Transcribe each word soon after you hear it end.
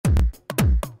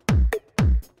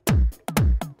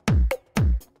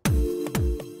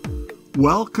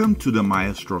Welcome to the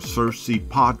Maestro Cersei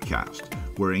podcast,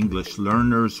 where English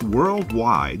learners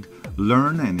worldwide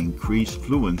learn and increase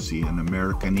fluency in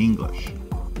American English.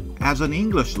 As an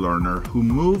English learner who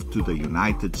moved to the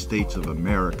United States of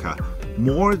America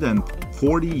more than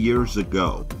 40 years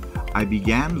ago, I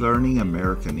began learning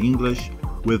American English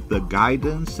with the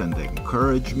guidance and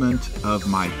encouragement of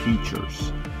my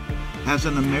teachers. As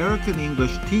an American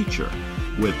English teacher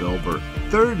with over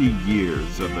 30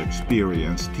 years of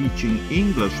experience teaching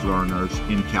English learners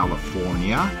in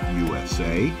California,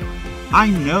 USA, I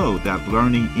know that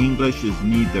learning English is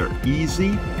neither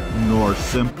easy nor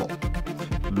simple.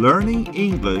 Learning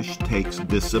English takes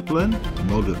discipline,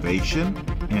 motivation,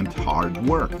 and hard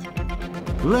work.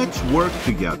 Let's work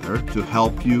together to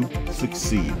help you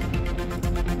succeed.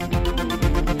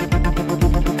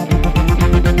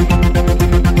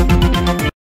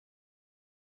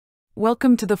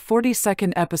 Welcome to the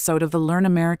 42nd episode of the Learn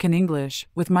American English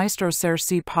with Maestro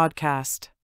Cersei podcast.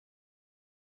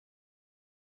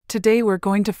 Today we're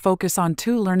going to focus on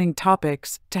two learning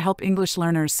topics to help English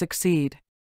learners succeed.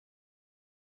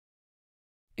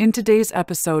 In today's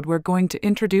episode, we're going to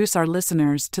introduce our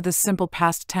listeners to the simple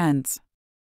past tense.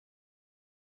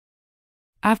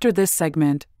 After this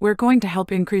segment, we're going to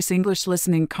help increase English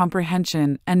listening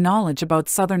comprehension and knowledge about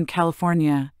Southern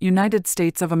California, United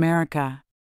States of America.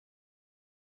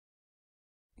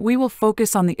 We will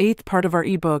focus on the 8th part of our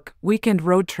ebook, Weekend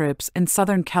Road Trips in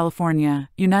Southern California,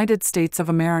 United States of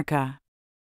America.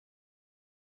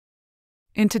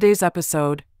 In today's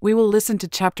episode, we will listen to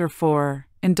Chapter 4,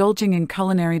 Indulging in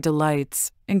Culinary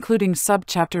Delights, including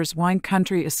subchapters Wine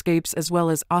Country Escapes as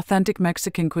well as Authentic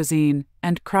Mexican Cuisine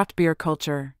and Craft Beer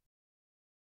Culture.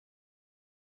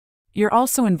 You're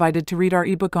also invited to read our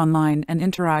ebook online and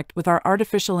interact with our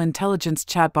artificial intelligence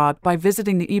chatbot by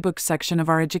visiting the ebook section of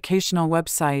our educational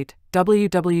website,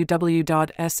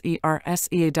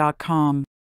 www.sersea.com.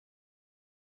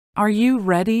 Are you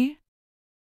ready?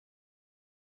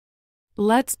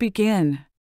 Let's begin.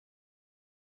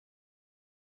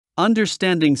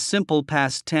 Understanding simple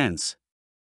past tense.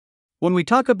 When we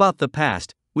talk about the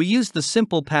past, we use the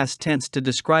simple past tense to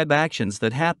describe actions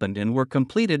that happened and were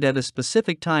completed at a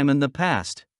specific time in the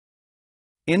past.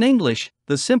 In English,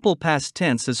 the simple past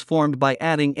tense is formed by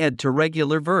adding ed to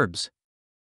regular verbs.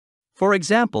 For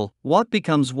example, walk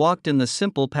becomes walked in the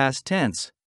simple past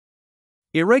tense.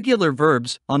 Irregular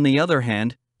verbs, on the other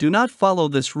hand, do not follow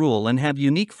this rule and have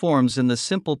unique forms in the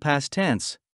simple past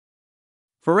tense.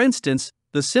 For instance,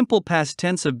 the simple past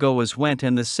tense of go is went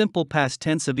and the simple past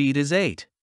tense of eat is ate.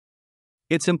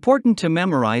 It's important to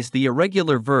memorize the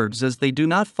irregular verbs as they do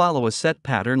not follow a set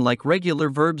pattern like regular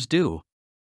verbs do.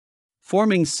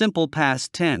 Forming simple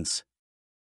past tense.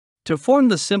 To form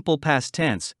the simple past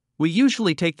tense, we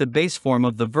usually take the base form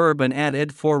of the verb and add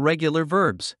ed for regular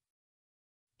verbs.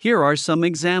 Here are some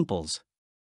examples.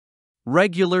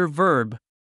 Regular verb.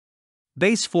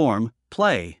 Base form,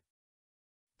 play.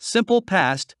 Simple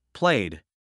past, played.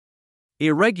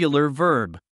 Irregular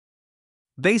verb.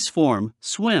 Base form,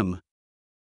 swim.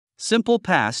 Simple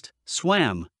past,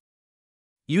 swam.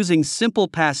 Using simple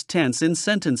past tense in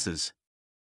sentences.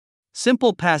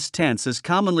 Simple past tense is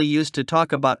commonly used to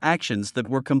talk about actions that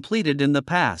were completed in the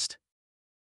past.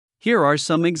 Here are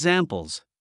some examples.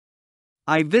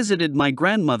 I visited my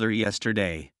grandmother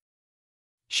yesterday.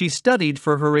 She studied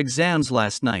for her exams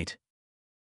last night.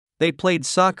 They played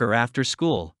soccer after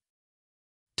school.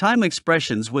 Time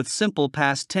expressions with simple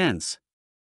past tense.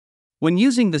 When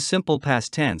using the simple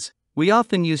past tense, we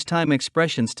often use time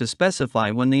expressions to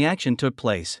specify when the action took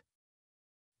place.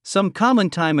 Some common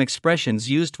time expressions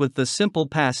used with the simple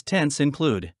past tense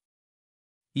include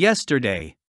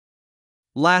yesterday,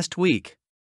 last week,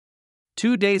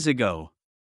 2 days ago,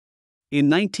 in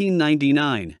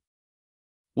 1999,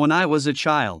 when I was a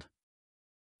child.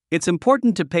 It's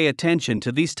important to pay attention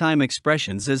to these time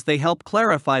expressions as they help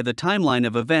clarify the timeline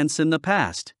of events in the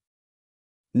past.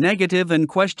 Negative and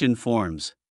question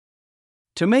forms.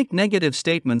 To make negative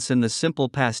statements in the simple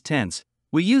past tense,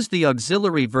 we use the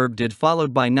auxiliary verb did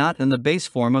followed by not in the base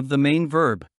form of the main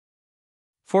verb.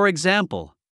 For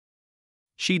example,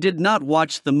 she did not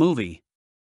watch the movie.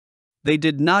 They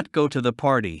did not go to the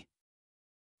party.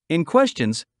 In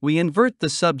questions, we invert the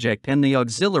subject and the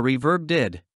auxiliary verb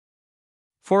did.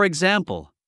 For example,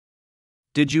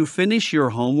 did you finish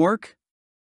your homework?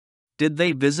 Did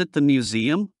they visit the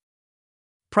museum?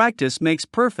 Practice makes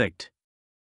perfect.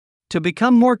 To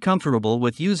become more comfortable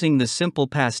with using the simple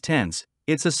past tense,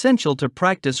 it's essential to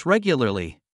practice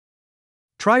regularly.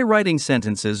 Try writing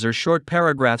sentences or short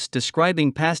paragraphs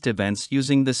describing past events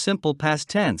using the simple past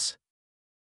tense.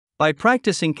 By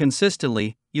practicing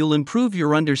consistently, you'll improve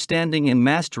your understanding and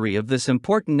mastery of this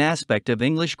important aspect of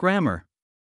English grammar.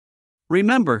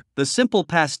 Remember, the simple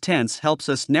past tense helps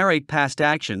us narrate past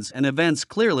actions and events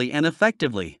clearly and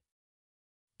effectively.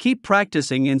 Keep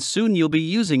practicing and soon you'll be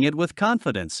using it with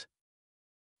confidence.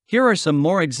 Here are some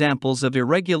more examples of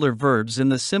irregular verbs in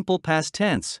the simple past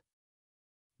tense.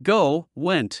 Go,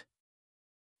 went.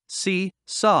 See,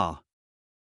 saw.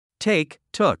 Take,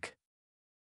 took.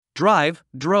 Drive,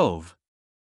 drove.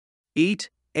 Eat,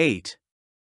 ate.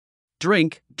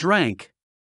 Drink, drank.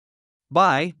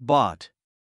 Buy, bought.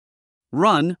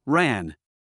 Run, ran.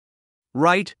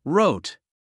 Write, wrote.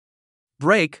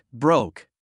 Break, broke.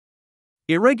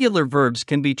 Irregular verbs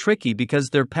can be tricky because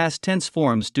their past tense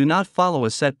forms do not follow a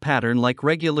set pattern like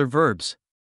regular verbs.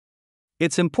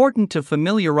 It's important to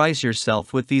familiarize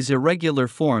yourself with these irregular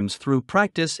forms through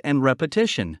practice and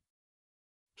repetition.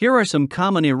 Here are some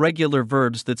common irregular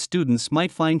verbs that students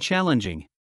might find challenging.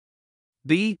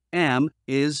 Be, am,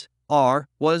 is, are,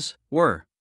 was, were.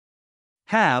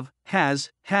 Have,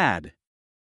 has, had.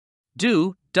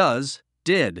 Do, does,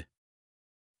 did.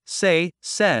 Say,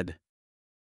 said.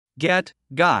 Get,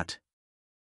 got.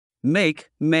 Make,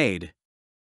 made.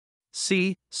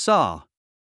 See, saw.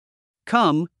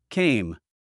 Come, came.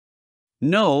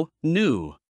 Know,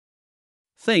 knew.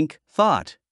 Think,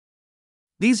 thought.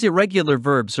 These irregular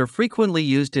verbs are frequently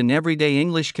used in everyday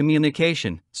English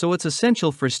communication, so it's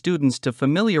essential for students to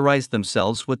familiarize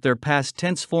themselves with their past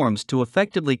tense forms to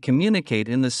effectively communicate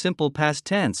in the simple past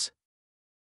tense.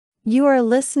 You are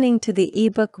listening to the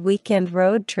ebook Weekend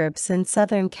Road Trips in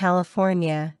Southern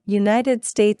California, United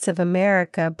States of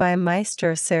America by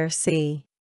Maestro Cersei.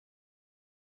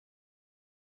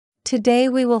 Today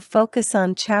we will focus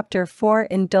on Chapter 4,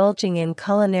 Indulging in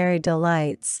Culinary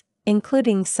Delights,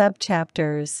 including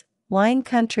subchapters, Wine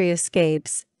Country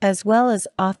Escapes, as well as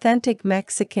Authentic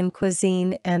Mexican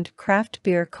Cuisine and Craft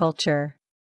Beer Culture.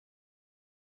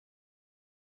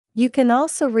 You can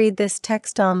also read this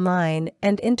text online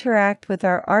and interact with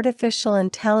our artificial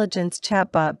intelligence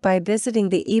chatbot by visiting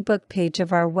the ebook page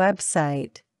of our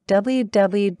website,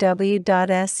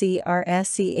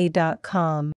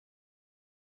 www.sersea.com.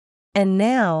 And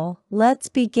now, let's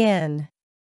begin.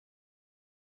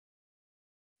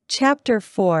 Chapter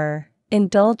 4,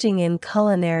 Indulging in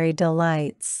Culinary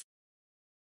Delights.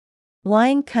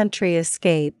 Wine Country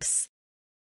Escapes.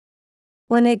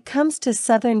 When it comes to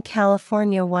Southern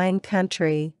California wine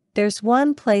country, there's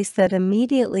one place that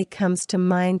immediately comes to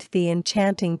mind: the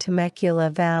enchanting Temecula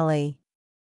Valley.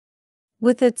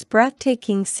 With its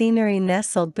breathtaking scenery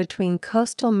nestled between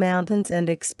coastal mountains and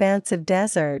expansive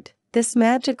desert, this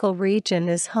magical region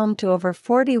is home to over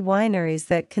 40 wineries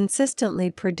that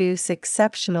consistently produce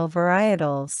exceptional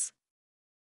varietals.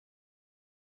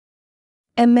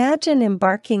 Imagine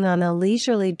embarking on a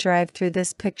leisurely drive through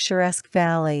this picturesque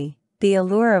valley, the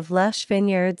allure of lush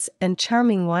vineyards and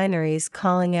charming wineries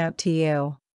calling out to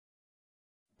you.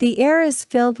 The air is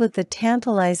filled with the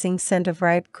tantalizing scent of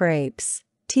ripe grapes,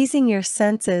 teasing your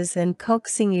senses and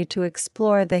coaxing you to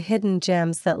explore the hidden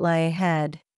gems that lie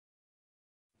ahead.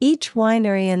 Each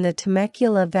winery in the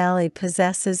Temecula Valley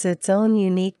possesses its own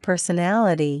unique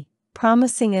personality,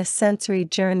 promising a sensory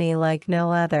journey like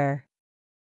no other.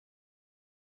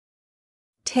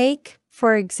 Take,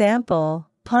 for example,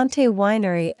 Ponte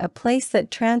Winery, a place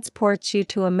that transports you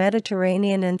to a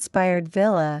Mediterranean-inspired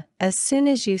villa as soon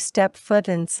as you step foot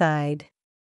inside.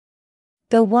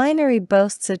 The winery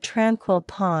boasts a tranquil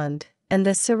pond, and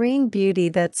the serene beauty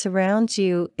that surrounds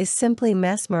you is simply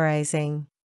mesmerizing.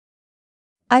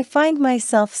 I find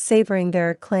myself savoring their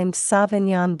acclaimed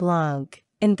Sauvignon Blanc,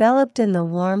 enveloped in the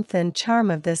warmth and charm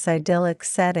of this idyllic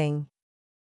setting.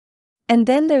 And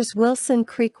then there's Wilson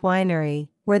Creek Winery,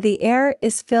 where the air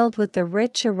is filled with the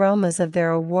rich aromas of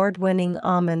their award-winning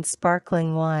almond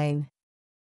sparkling wine.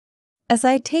 As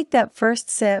I take that first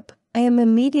sip, I am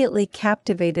immediately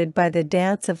captivated by the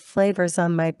dance of flavors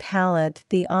on my palate,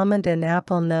 the almond and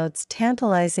apple notes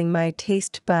tantalizing my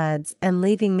taste buds and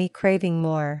leaving me craving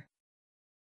more.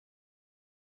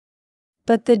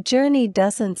 But the journey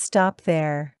doesn't stop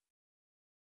there.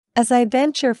 As I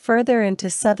venture further into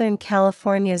Southern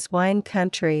California's wine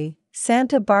country,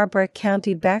 Santa Barbara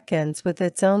County beckons with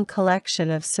its own collection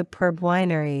of superb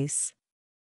wineries.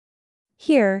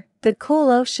 Here, the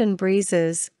cool ocean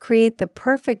breezes create the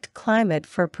perfect climate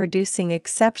for producing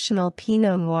exceptional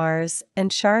Pinot Noirs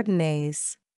and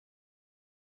Chardonnays.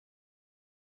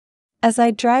 As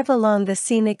I drive along the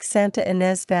scenic Santa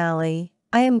Ynez Valley,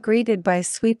 I am greeted by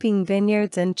sweeping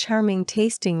vineyards and charming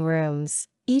tasting rooms,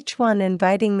 each one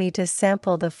inviting me to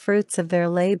sample the fruits of their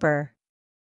labor.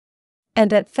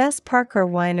 And at Fess Parker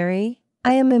Winery,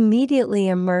 I am immediately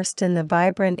immersed in the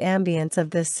vibrant ambience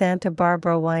of the Santa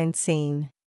Barbara wine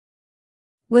scene.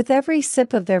 With every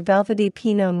sip of their velvety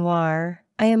Pinot Noir,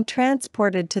 I am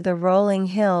transported to the rolling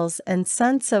hills and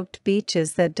sun-soaked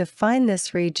beaches that define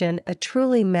this region, a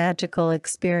truly magical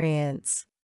experience.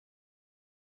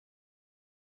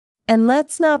 And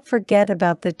let's not forget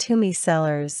about the Toomey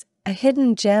Cellars, a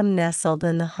hidden gem nestled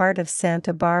in the heart of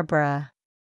Santa Barbara.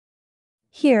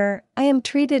 Here, I am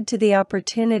treated to the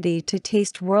opportunity to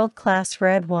taste world-class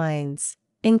red wines,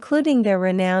 including their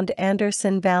renowned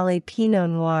Anderson Valley Pinot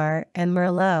Noir and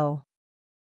Merlot.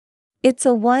 It's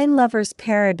a wine lover's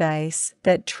paradise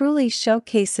that truly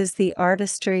showcases the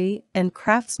artistry and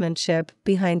craftsmanship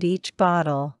behind each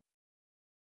bottle.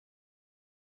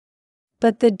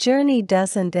 But the journey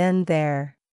doesn't end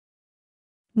there.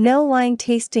 No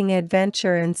wine-tasting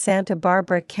adventure in Santa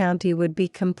Barbara County would be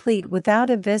complete without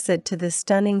a visit to the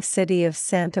stunning city of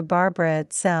Santa Barbara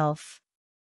itself.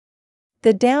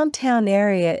 The downtown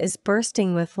area is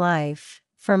bursting with life,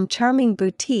 from charming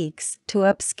boutiques to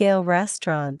upscale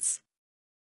restaurants.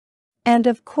 And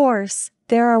of course,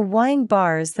 there are wine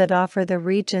bars that offer the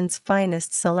region's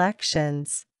finest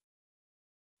selections.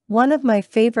 One of my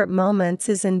favorite moments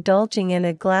is indulging in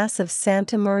a glass of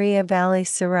Santa Maria Valley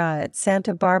Syrah at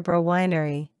Santa Barbara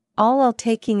Winery, all while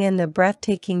taking in the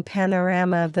breathtaking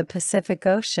panorama of the Pacific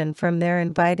Ocean from their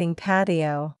inviting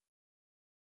patio.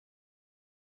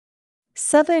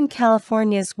 Southern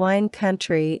California's wine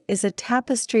country is a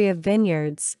tapestry of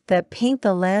vineyards that paint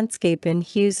the landscape in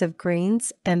hues of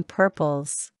greens and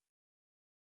purples.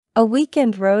 A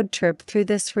weekend road trip through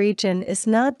this region is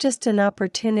not just an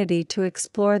opportunity to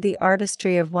explore the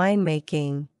artistry of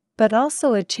winemaking, but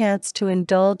also a chance to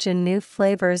indulge in new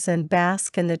flavors and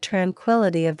bask in the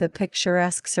tranquility of the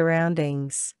picturesque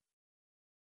surroundings.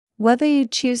 Whether you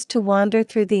choose to wander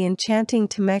through the enchanting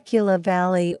Temecula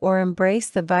Valley or embrace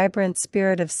the vibrant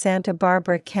spirit of Santa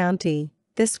Barbara County,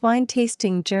 this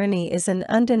wine-tasting journey is an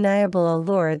undeniable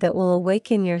allure that will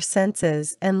awaken your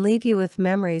senses and leave you with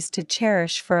memories to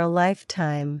cherish for a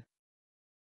lifetime.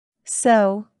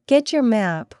 So, get your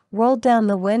map, roll down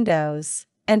the windows,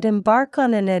 and embark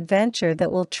on an adventure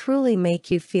that will truly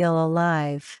make you feel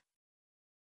alive.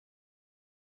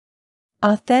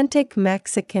 Authentic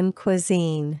Mexican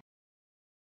cuisine.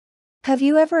 Have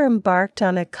you ever embarked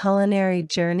on a culinary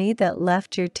journey that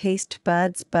left your taste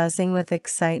buds buzzing with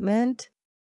excitement?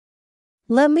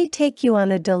 Let me take you on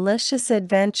a delicious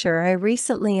adventure I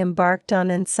recently embarked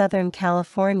on in Southern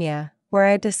California, where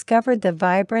I discovered the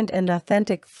vibrant and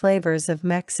authentic flavors of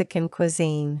Mexican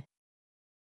cuisine.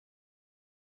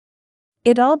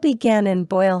 It all began in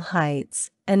Boyle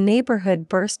Heights, a neighborhood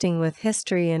bursting with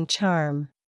history and charm.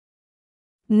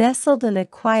 Nestled in a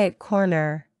quiet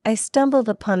corner, I stumbled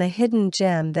upon a hidden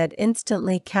gem that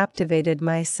instantly captivated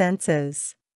my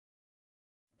senses.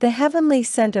 The heavenly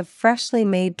scent of freshly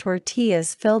made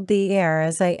tortillas filled the air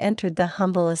as I entered the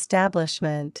humble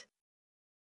establishment.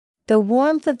 The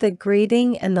warmth of the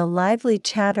greeting and the lively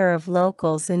chatter of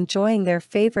locals enjoying their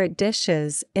favorite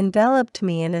dishes enveloped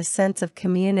me in a sense of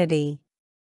community.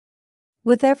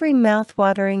 With every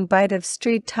mouth-watering bite of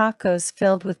street tacos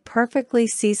filled with perfectly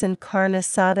seasoned carne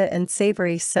asada and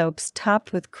savory soaps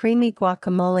topped with creamy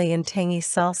guacamole and tangy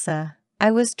salsa, I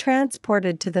was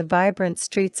transported to the vibrant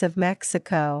streets of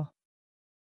Mexico.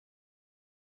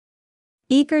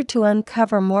 Eager to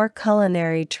uncover more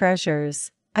culinary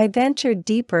treasures, I ventured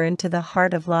deeper into the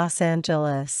heart of Los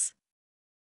Angeles.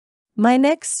 My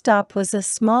next stop was a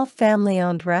small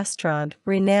family-owned restaurant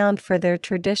renowned for their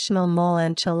traditional mole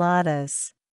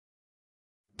enchiladas.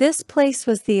 This place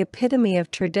was the epitome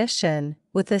of tradition,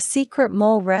 with a secret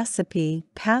mole recipe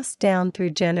passed down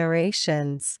through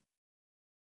generations.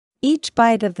 Each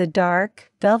bite of the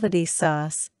dark, velvety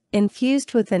sauce,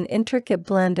 infused with an intricate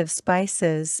blend of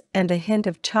spices and a hint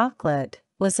of chocolate,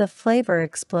 was a flavor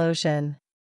explosion.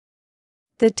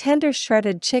 The tender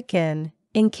shredded chicken,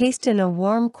 encased in a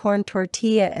warm corn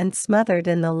tortilla and smothered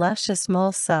in the luscious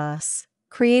mole sauce,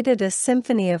 created a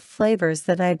symphony of flavors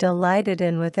that I delighted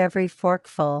in with every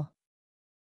forkful.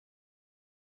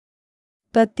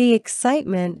 But the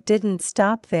excitement didn't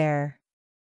stop there.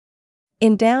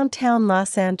 In downtown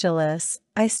Los Angeles,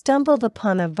 I stumbled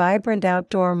upon a vibrant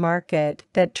outdoor market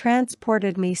that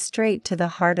transported me straight to the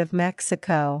heart of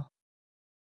Mexico.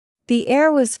 The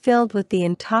air was filled with the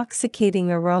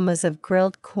intoxicating aromas of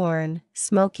grilled corn,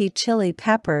 smoky chili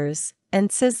peppers,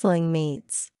 and sizzling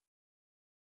meats.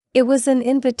 It was an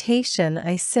invitation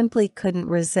I simply couldn't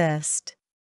resist.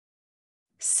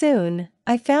 Soon,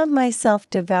 I found myself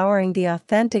devouring the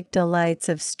authentic delights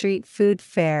of street food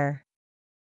fare.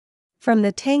 From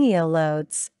the tangy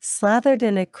loads, slathered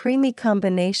in a creamy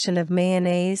combination of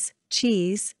mayonnaise,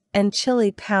 cheese, and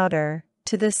chili powder,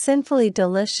 to the sinfully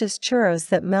delicious churros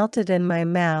that melted in my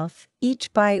mouth,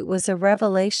 each bite was a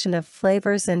revelation of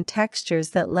flavors and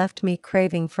textures that left me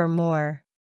craving for more.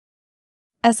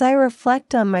 As I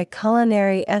reflect on my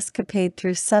culinary escapade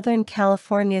through Southern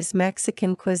California's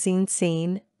Mexican cuisine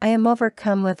scene, I am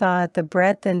overcome with awe at the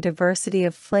breadth and diversity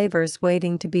of flavors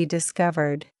waiting to be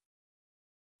discovered.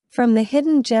 From the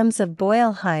hidden gems of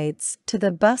Boyle Heights to the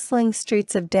bustling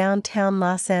streets of downtown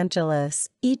Los Angeles,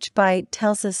 each bite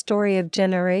tells a story of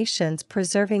generations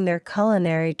preserving their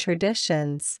culinary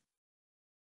traditions.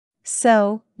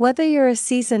 So, whether you're a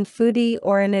seasoned foodie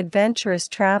or an adventurous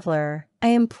traveler, I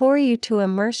implore you to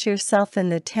immerse yourself in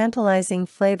the tantalizing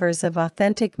flavors of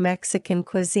authentic Mexican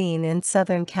cuisine in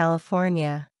Southern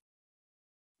California.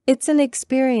 It's an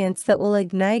experience that will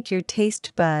ignite your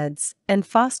taste buds and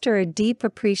foster a deep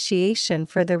appreciation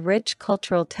for the rich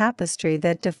cultural tapestry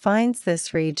that defines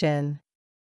this region.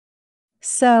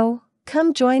 So,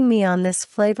 come join me on this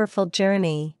flavorful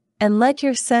journey, and let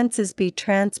your senses be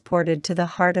transported to the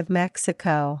heart of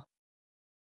Mexico.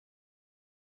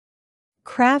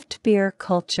 Craft beer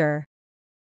culture.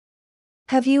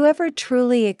 Have you ever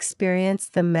truly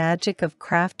experienced the magic of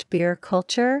craft beer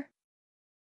culture?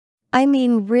 I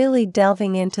mean, really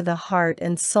delving into the heart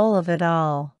and soul of it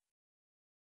all.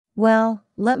 Well,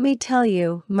 let me tell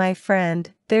you, my friend,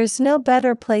 there's no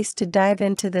better place to dive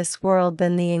into this world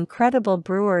than the incredible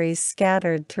breweries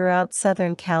scattered throughout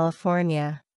Southern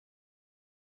California.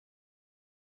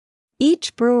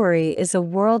 Each brewery is a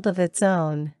world of its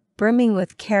own, brimming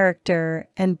with character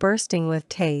and bursting with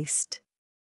taste.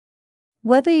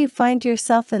 Whether you find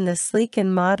yourself in the sleek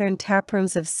and modern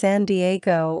taprooms of San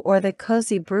Diego or the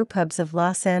cozy brewpubs of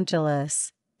Los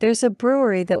Angeles, there's a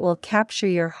brewery that will capture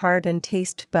your heart and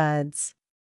taste buds.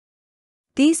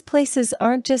 These places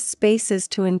aren't just spaces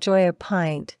to enjoy a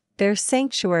pint, they're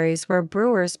sanctuaries where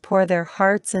brewers pour their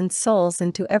hearts and souls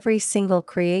into every single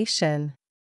creation.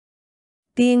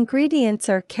 The ingredients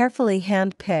are carefully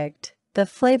hand-picked, the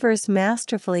flavors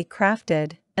masterfully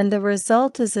crafted, and the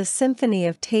result is a symphony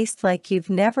of taste like you've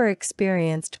never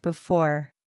experienced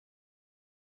before.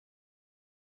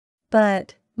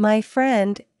 But, my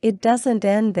friend, it doesn't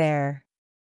end there.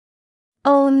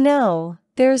 Oh no,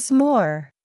 there's more.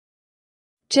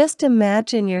 Just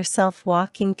imagine yourself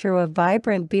walking through a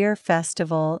vibrant beer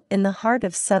festival in the heart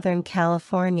of Southern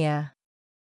California.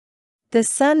 The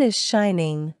sun is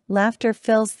shining, laughter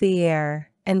fills the air,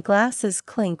 and glasses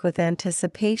clink with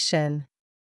anticipation.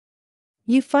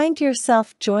 You find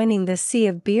yourself joining the sea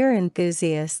of beer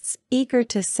enthusiasts, eager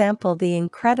to sample the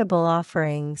incredible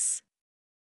offerings.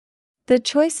 The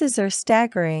choices are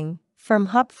staggering, from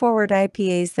hop-forward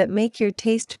IPAs that make your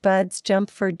taste buds jump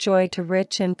for joy to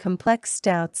rich and complex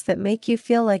stouts that make you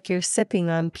feel like you're sipping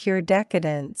on pure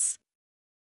decadence.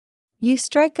 You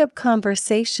strike up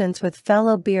conversations with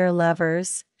fellow beer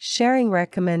lovers, sharing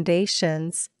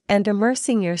recommendations, and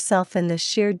immersing yourself in the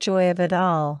sheer joy of it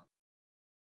all.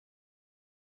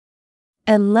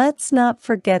 And let's not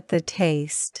forget the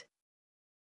taste.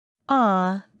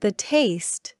 Ah, the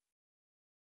taste.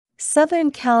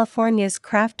 Southern California's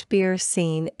craft beer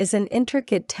scene is an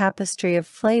intricate tapestry of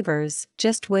flavors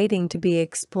just waiting to be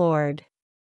explored.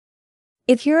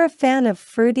 If you're a fan of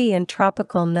fruity and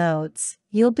tropical notes,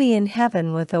 you'll be in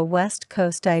heaven with a West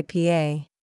Coast IPA.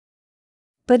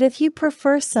 But if you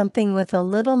prefer something with a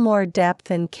little more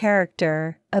depth and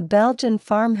character, a Belgian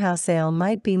farmhouse ale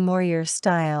might be more your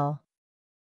style.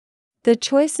 The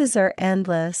choices are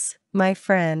endless, my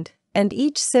friend, and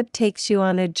each sip takes you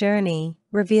on a journey,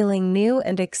 revealing new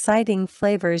and exciting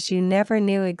flavors you never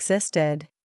knew existed.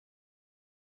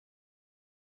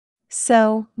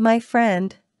 So, my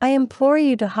friend, I implore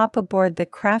you to hop aboard the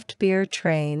craft beer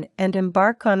train and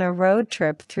embark on a road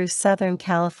trip through Southern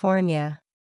California.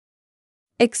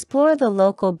 Explore the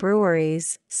local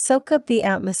breweries, soak up the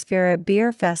atmosphere at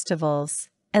beer festivals,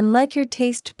 and let your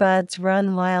taste buds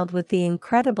run wild with the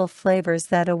incredible flavors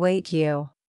that await you.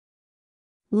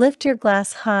 Lift your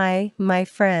glass high, my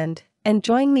friend, and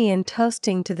join me in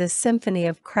toasting to the symphony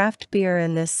of craft beer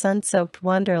in this sun-soaked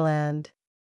wonderland.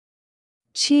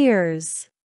 Cheers!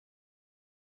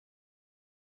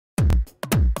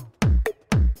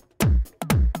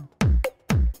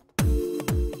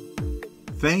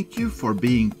 Thank you for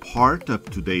being part of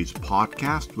today's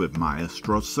podcast with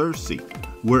Maestro Cersei,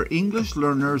 where English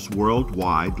learners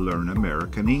worldwide learn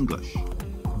American English.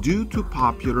 Due to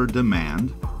popular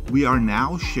demand, we are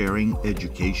now sharing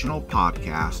educational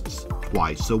podcasts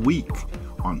twice a week,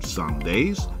 on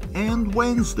Sundays and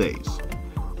Wednesdays.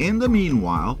 In the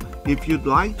meanwhile, if you'd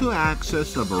like to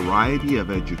access a variety of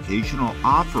educational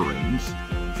offerings,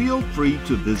 feel free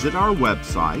to visit our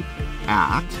website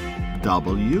at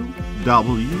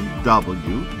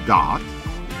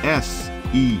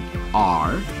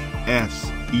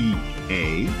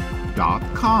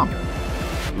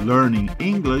www.sersea.com. Learning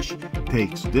English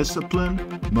takes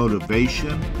discipline,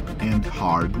 motivation, and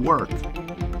hard work.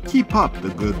 Keep up the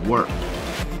good work.